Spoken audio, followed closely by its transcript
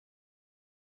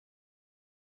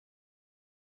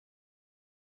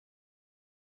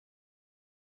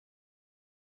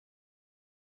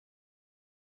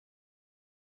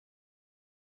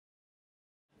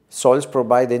Soils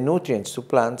provide the nutrients to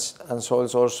plants, and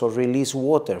soils also release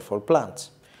water for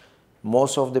plants.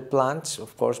 Most of the plants,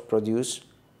 of course, produce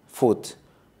food,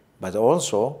 but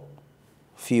also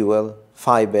fuel,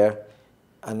 fiber,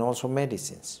 and also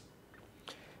medicines.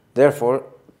 Therefore,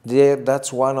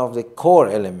 that's one of the core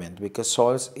elements, because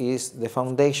soils is the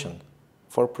foundation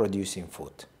for producing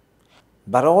food.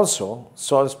 But also,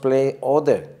 soils play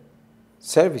other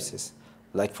services,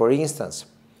 like for instance,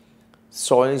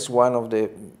 soil is one of the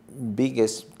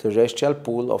biggest terrestrial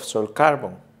pool of soil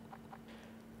carbon.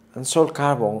 And soil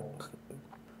carbon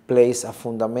plays a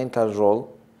fundamental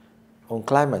role on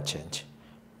climate change,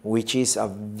 which is a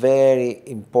very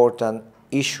important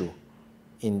issue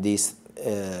in this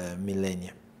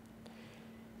millennium.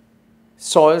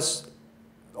 Soils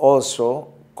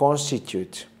also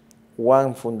constitute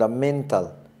one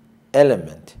fundamental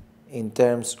element in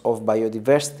terms of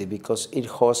biodiversity, because it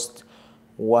hosts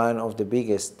one of the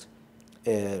biggest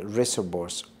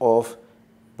reservoirs of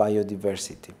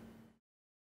biodiversity.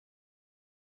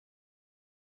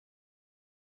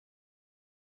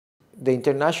 The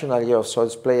International Year of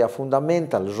Soils plays a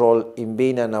fundamental role in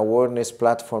being an awareness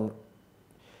platform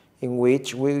in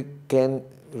which we can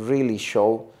really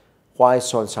show why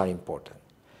soils are important,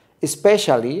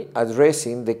 especially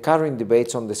addressing the current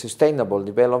debates on the Sustainable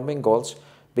Development Goals,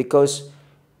 because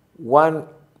one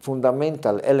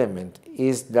fundamental element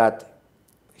is that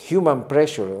human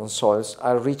pressure on soils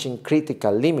are reaching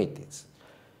critical limits,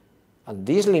 and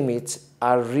these limits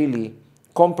are really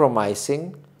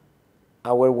compromising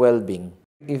our well-being.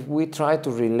 If we try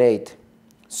to relate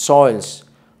soils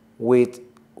with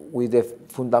the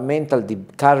fundamental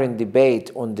current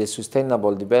debate on the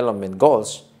Sustainable Development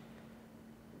Goals,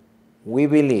 we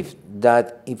believe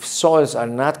that if soils are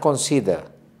not considered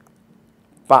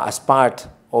as part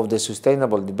of the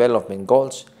Sustainable Development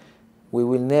Goals, we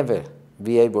will never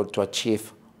be able to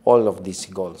achieve all of these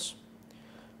goals.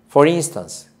 For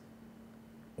instance,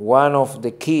 one of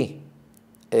the key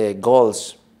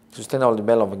goals, Sustainable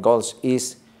Development Goals,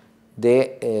 is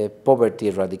the poverty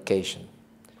eradication.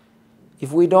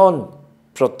 If we don't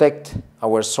protect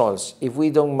our soils, if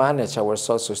we don't manage our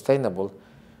soils sustainable,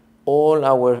 all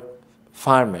our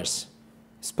farmers,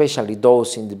 especially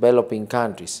those in developing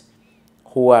countries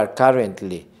who are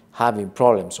currently having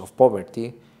problems of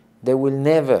poverty, they will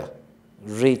never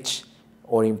reach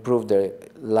or improve their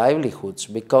livelihoods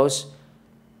because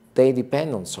they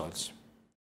depend on soils.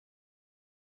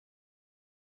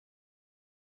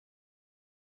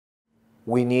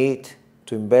 We need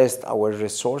to invest our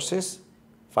resources,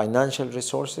 financial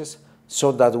resources,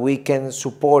 so that we can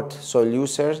support soil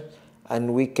users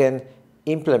and we can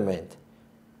implement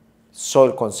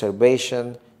soil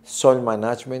conservation, soil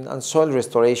management, and soil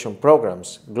restoration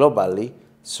programs globally,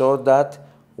 so that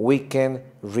we can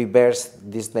reverse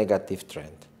this negative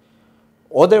trend.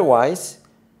 Otherwise,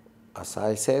 as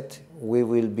I said, we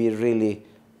will be really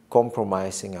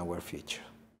compromising our future.